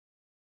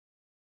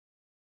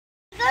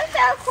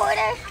show a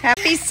quarter.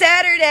 Happy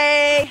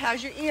Saturday.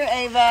 How's your ear,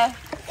 Ava?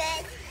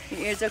 Good.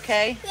 Your ear's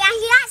okay? Yeah,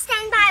 he got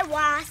stung by a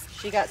wasp.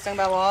 She got stung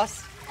by a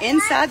wasp?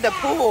 Inside the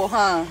pool,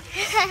 huh?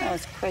 That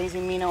was crazy,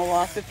 mean old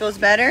wasp. It feels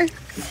better?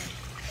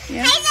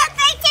 Yeah.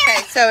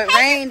 Okay, so it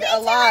rained a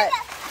lot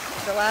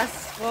the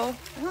last, well,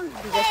 I don't know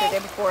if it was yesterday, the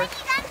day before,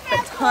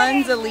 but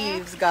tons of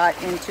leaves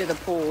got into the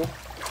pool,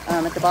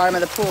 at the bottom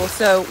of the pool.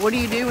 So what do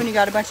you do when you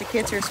got a bunch of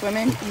kids here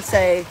swimming? You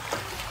say,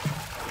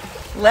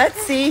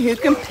 let's see who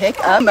can pick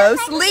up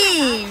most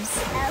leaves.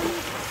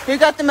 Who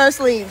got the most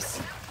leaves?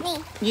 Me.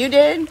 You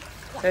did?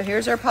 So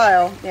here's our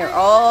pile. They're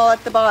all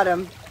at the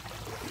bottom.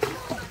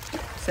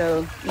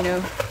 So, you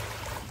know,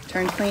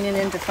 turn cleaning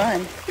into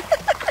fun.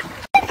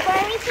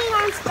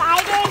 On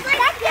spiders.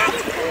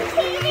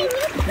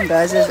 And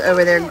Buzz is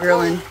over there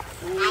grilling.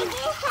 What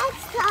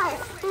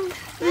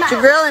you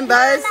grilling,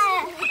 Buzz?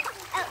 Oh,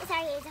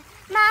 sorry,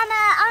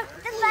 Mama,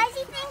 the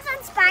fuzzy things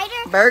on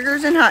spiders.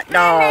 Burgers and hot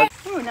dogs.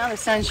 Oh, now the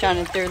sun's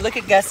shining through. Look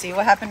at Gussie.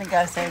 What happened to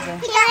Gus, Ava?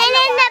 He got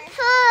in the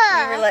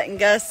pool. We were letting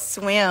Gus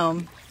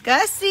swim.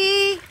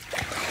 Gussie!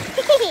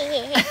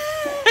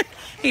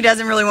 He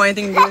doesn't really want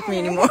anything to do with me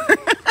anymore.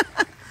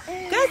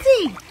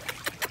 Gussie!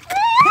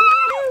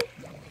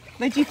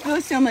 But you feel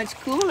so much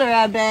cooler,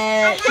 I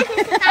bet.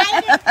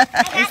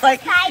 He's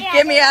like,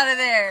 get me out of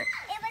there.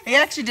 He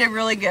actually did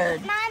really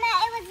good. Mama,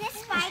 it was this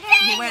spider.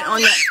 He went on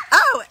the...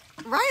 Oh,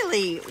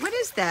 Riley, what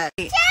is that?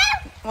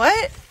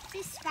 What?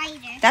 This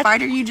spider. That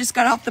spider you just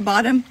got off the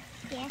bottom?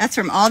 Yeah. That's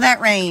from all that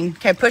rain.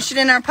 Okay, push it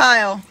in our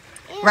pile.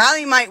 Yeah.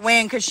 Riley might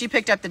win because she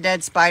picked up the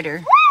dead spider.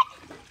 What?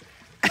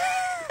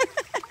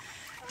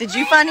 Did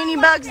you find any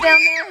bugs down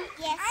there?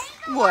 Yes.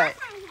 What?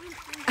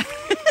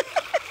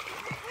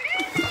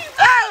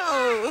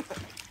 Oh!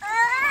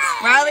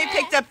 Riley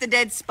picked up the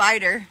dead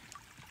spider.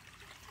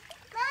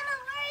 Mama,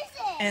 where is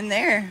it? In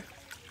there.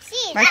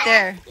 See, right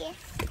there. Yes.